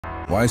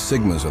Why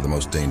Sigmas are the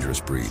most dangerous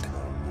breed.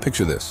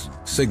 Picture this.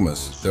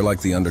 Sigmas, they're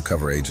like the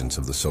undercover agents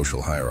of the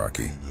social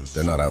hierarchy.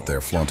 They're not out there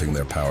flaunting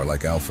their power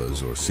like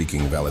alphas or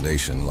seeking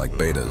validation like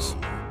betas.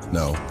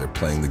 No, they're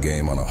playing the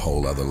game on a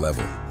whole other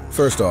level.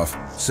 First off,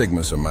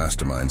 Sigmas are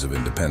masterminds of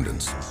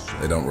independence.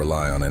 They don't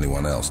rely on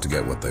anyone else to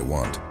get what they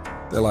want.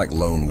 They're like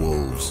lone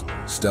wolves,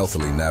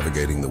 stealthily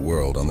navigating the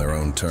world on their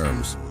own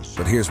terms.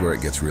 But here's where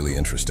it gets really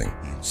interesting.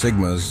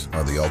 Sigmas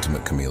are the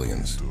ultimate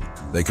chameleons.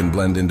 They can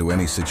blend into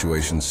any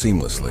situation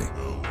seamlessly,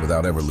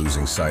 without ever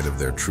losing sight of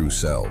their true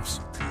selves.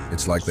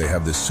 It's like they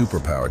have this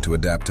superpower to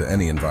adapt to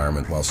any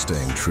environment while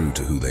staying true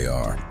to who they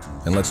are.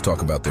 And let's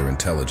talk about their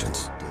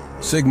intelligence.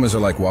 Sigmas are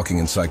like walking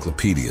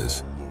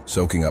encyclopedias,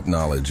 soaking up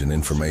knowledge and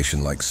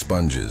information like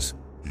sponges.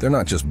 They're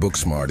not just book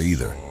smart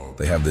either.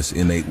 They have this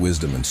innate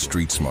wisdom and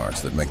street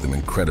smarts that make them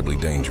incredibly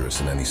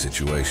dangerous in any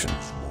situation.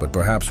 But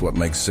perhaps what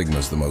makes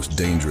Sigmas the most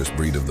dangerous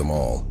breed of them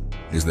all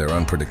is their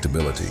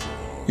unpredictability.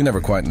 You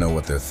never quite know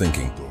what they're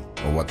thinking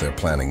or what they're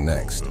planning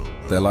next.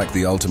 They're like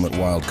the ultimate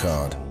wild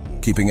card,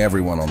 keeping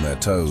everyone on their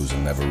toes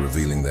and never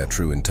revealing their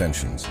true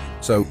intentions.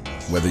 So,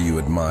 whether you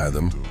admire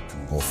them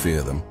or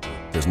fear them,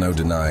 there's no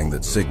denying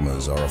that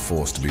Sigmas are a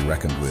force to be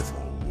reckoned with.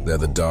 They're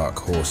the dark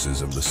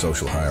horses of the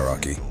social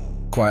hierarchy,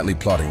 quietly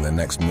plotting their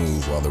next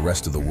move while the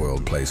rest of the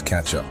world plays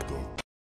catch-up.